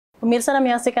Pemirsa yang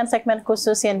menyaksikan segmen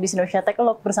khusus CNBC Indonesia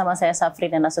Teknologi bersama saya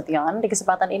Safri dan Nasution. Di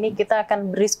kesempatan ini kita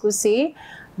akan berdiskusi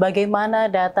bagaimana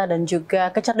data dan juga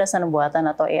kecerdasan buatan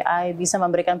atau AI bisa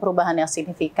memberikan perubahan yang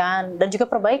signifikan dan juga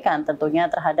perbaikan tentunya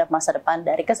terhadap masa depan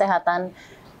dari kesehatan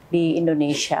di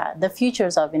Indonesia, the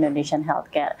futures of Indonesian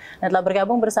healthcare. Dan telah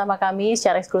bergabung bersama kami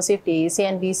secara eksklusif di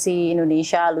CNBC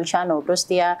Indonesia, Luciano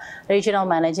Brustia, Regional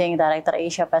Managing Director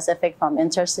Asia Pasifik from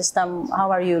InterSystems.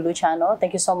 How are you, Luciano?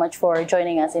 Thank you so much for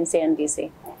joining us in CNBC.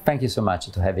 Thank you so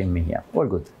much for having me here. All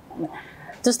good.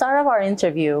 To start off our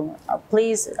interview,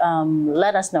 please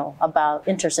let us know about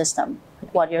InterSystems,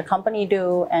 what your company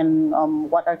do, and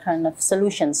what are kind of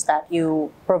solutions that you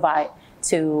provide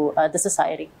to the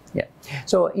society. Yeah.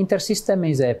 So InterSystems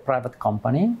is a private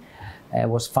company.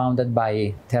 Was founded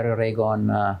by Terry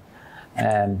Ragon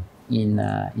in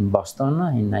Boston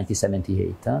in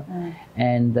 1978.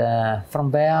 And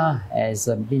from there has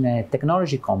been a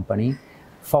technology company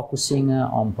focusing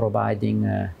on providing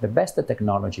the best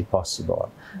technology possible,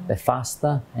 the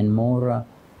faster and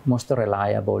most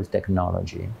reliable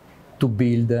technology to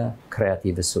build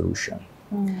creative solutions.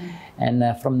 And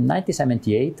from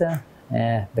 1978,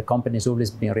 the company has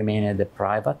always been remained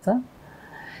private.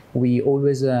 We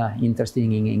always interested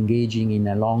in engaging in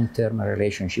a long-term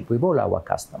relationship with all our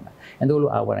customers and all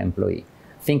our employees.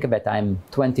 Think that I'm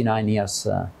 29 years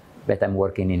that I'm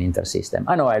working in InterSystems.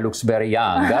 I know I look very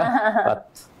young, but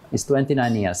it's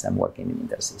 29 years I'm working in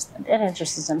InterSystems. In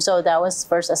InterSystems. So that was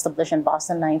first established in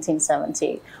Boston,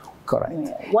 1970. Correct.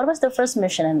 What was the first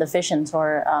mission and the vision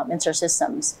for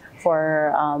InterSystems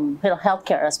for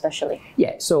healthcare especially?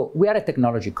 Yeah, so we are a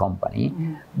technology company,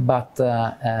 but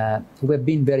we've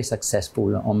been very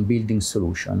successful on building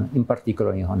solutions, in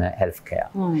particular on healthcare.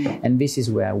 And this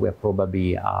is where we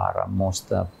probably are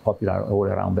most popular all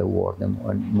around the world and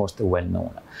most well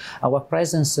known. Our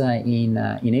presence in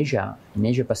Asia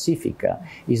Pasifik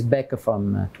is back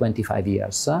from 25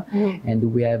 years,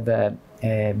 and we have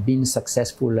been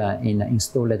successful in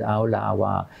installing all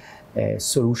our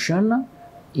solution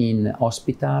in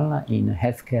hospital, in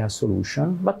healthcare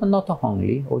solution, but not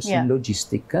only, also in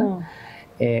logistics,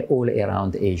 all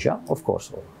around Asia, of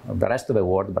course, the rest of the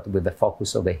world, but with the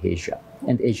focus of Asia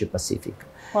and Asia Pacific.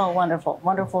 Well,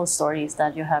 wonderful stories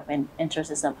that you have in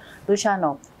InterSystems.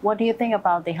 Luciano, what do you think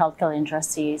about the healthcare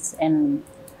industries in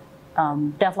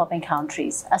developing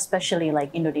countries, especially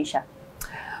like Indonesia?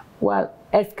 Well,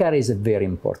 healthcare is a very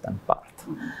important part.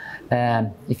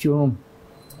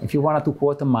 If you wanted to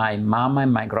quote my mama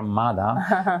and my grandmother,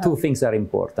 two things are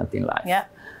important in life: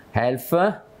 health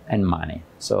and money.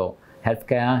 So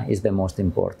healthcare is the most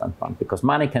important one because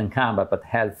money can come, but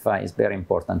health is very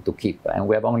important to keep, and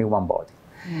we have only one body.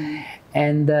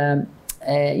 And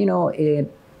you know,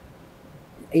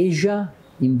 Asia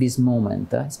in this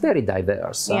moment it's very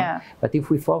diverse. But if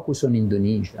we focus on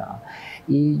Indonesia,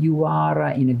 you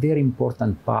are in a very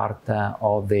important part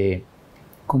of a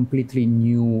completely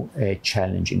new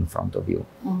challenge in front of you.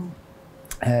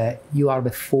 You are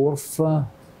the fourth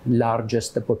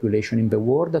largest population in the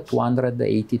world,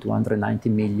 280, 290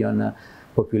 million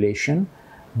population.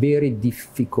 Very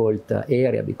difficult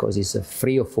area because it's a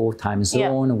 3 or 4 time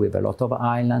zone with a lot of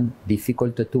island,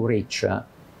 difficult to reach,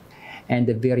 and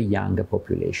a very young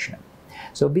population.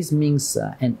 So this means,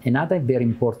 and another very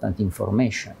important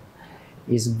information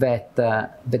is that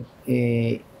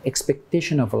the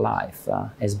expectation of life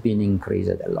has been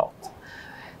increased a lot.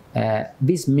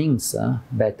 This means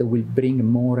that will bring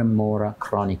more and more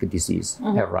chronic disease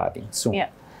arriving soon.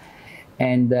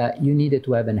 And you need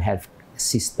to have a health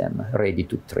system ready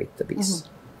to treat this.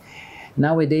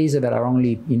 Nowadays, there are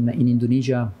only, in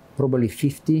Indonesia, probably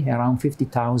around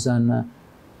 50,000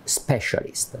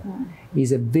 specialists.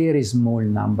 Is a very small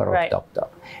number of doctors.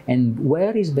 And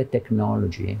where is the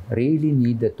technology really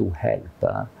needed to help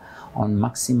on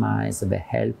maximize the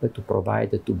help to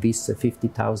provide to these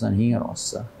 50,000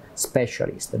 heroes,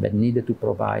 specialists that needed to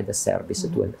provide a service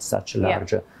to such a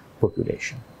large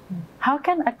population. How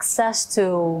can access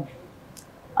to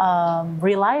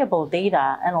reliable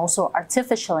data and also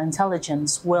artificial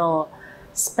intelligence will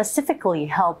specifically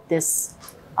help these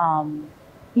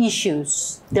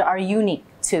issues that are unique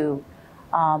to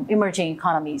emerging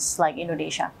economies like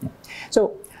Indonesia?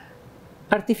 So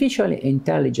artificial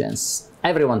intelligence,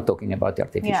 everyone talking about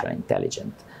artificial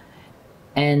intelligence,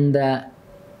 and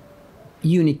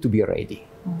you need to be ready.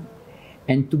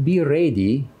 And to be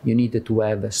ready, you need to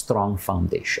have a strong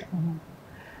foundation.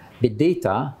 The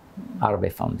data are the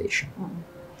foundation.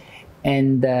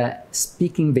 And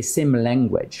speaking the same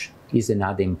language is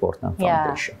another important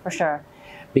foundation. For sure.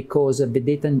 because the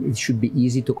data it should be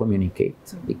easy to communicate,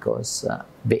 because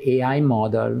the AI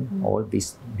model, all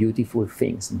these beautiful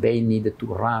things, they need to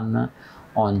run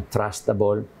on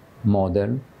trustable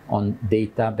model, on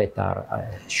data that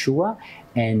are sure,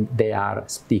 and they are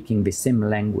speaking the same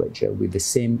language with the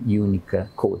same unique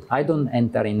code. I don't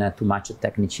enter in too much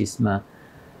technicism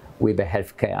with the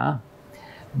healthcare,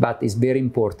 but it's very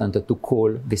important to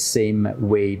call the same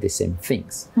way the same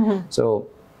things. So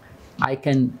I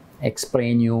can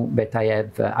explain you that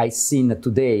I seen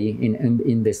today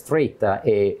in the street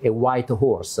a white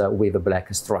horse with a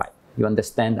black stripe. You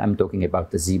understand? I'm talking about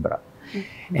the zebra.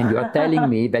 And you are telling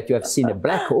me that you have seen a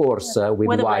black horse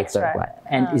with white stripe.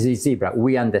 And is a zebra.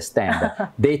 We understand.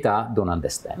 Data don't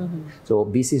understand. So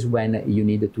this is when you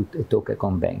need to talk a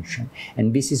convention.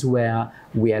 And this is where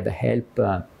we have help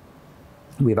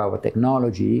with our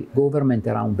technology, government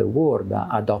around the world are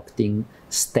adopting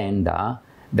standard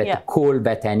that call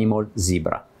that animal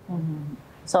zebra.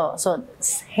 So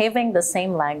having the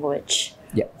same language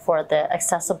for the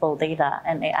accessible data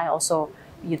and AI also,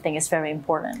 you think is very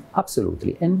important?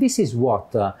 Absolutely, and this is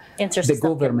what the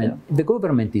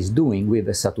government is doing with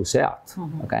the Sehat.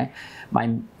 Okay,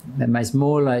 my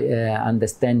small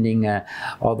understanding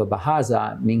of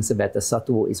Bahasa means that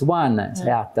Satu is one,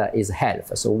 Sehat is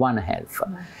health, so one health.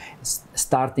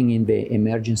 Starting in the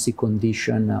emergency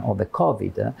condition of the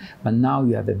COVID, but now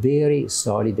you have a very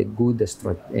solid, good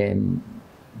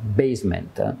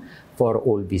basement for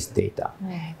all this data.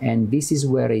 And this is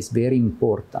where it's very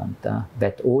important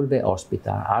that all the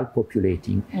hospitals are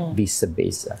populating this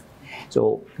base.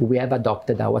 So we have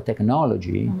adopted our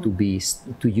technology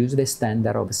to use the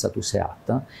standard of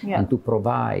Sehat and to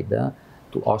provide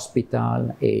to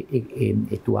hospital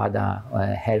to other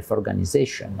health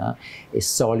organization a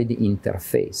solid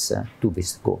interface to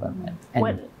this government.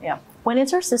 When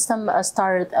InterSystems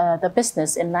started the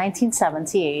business in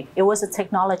 1978, it was a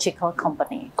technological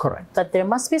company. Correct. But there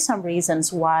must be some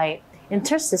reasons why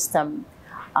InterSystems,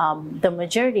 the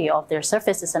majority of their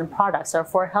services and products are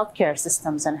for healthcare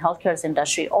systems and healthcare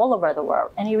industry all over the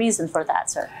world. Any reason for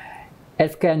that, sir?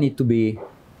 Healthcare need to be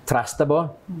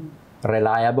trustable,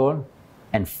 reliable,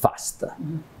 and fast.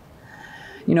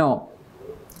 You know,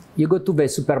 you go to the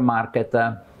supermarket,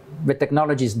 the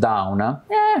technology is down.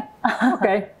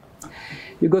 Okay.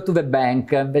 You go to the bank,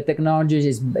 the technology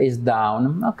is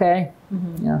down. Okay.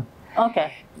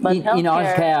 Okay. But in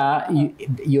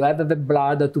healthcare, you have the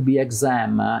blood to be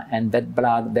examined, and that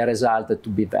blood, the result to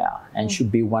be there, and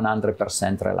should be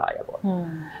 100% reliable.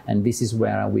 And this is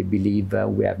where we believe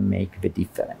we have make the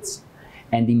difference.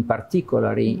 And in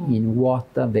particular, in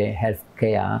what the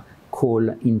healthcare call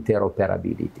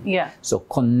interoperability. So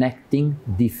connecting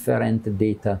different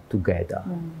data together.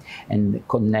 And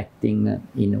connecting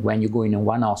when you go in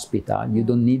one hospital, you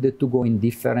don't need to go in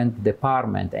different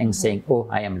department and saying, oh,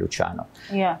 I am Luciano.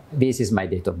 This is my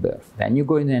date of birth. Then you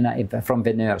go in from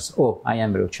the nurse, oh, I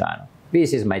am Luciano.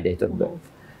 This is my date of birth.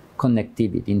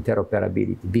 Connectivity,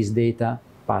 interoperability. This data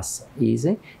pass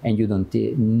easy, and you don't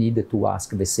need to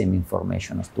ask the same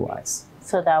information as twice.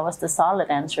 So that was the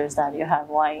solid answers that you have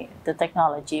why the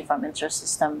technology from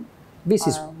InterSystems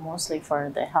is mostly for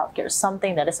the healthcare,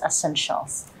 something that is essential.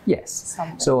 Yes.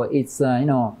 So it's, you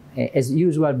know, as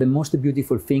usual, the most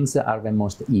beautiful things are the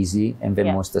most easy and the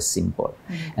most simple.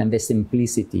 And the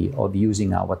simplicity of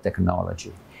using our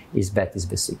technology is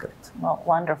the secret. Well,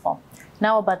 wonderful.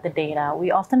 Now about the data. We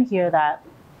often hear that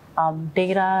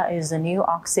data is the new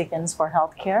oxygen for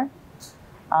healthcare,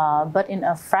 but in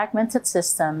a fragmented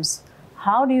systems,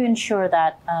 how do you ensure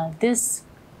that this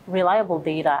reliable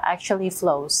data actually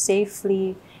flows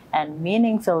safely and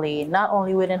meaningfully, not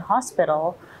only within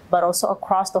hospital, but also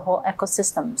across the whole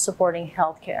ecosystem supporting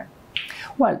healthcare?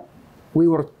 Well, we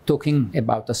were talking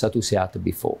about the Sehat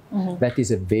before. That is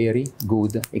a very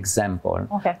good example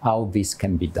how this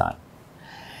can be done.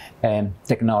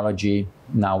 Technology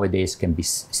nowadays can be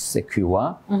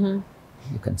secure. You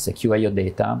can secure your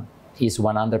data. Is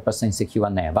 100% secure?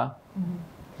 Never.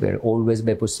 There always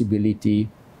the possibility,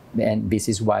 and this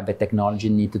is why the technology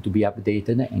needs to be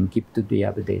updated and keep to be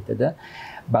updated.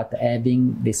 But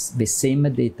having the same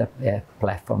data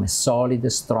platform, a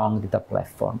solid, strong data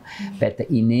platform that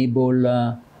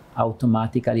enable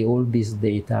automatically all this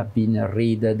data being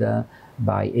read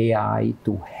by AI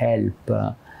to help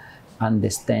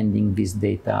understanding this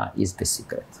data is the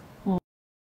secret.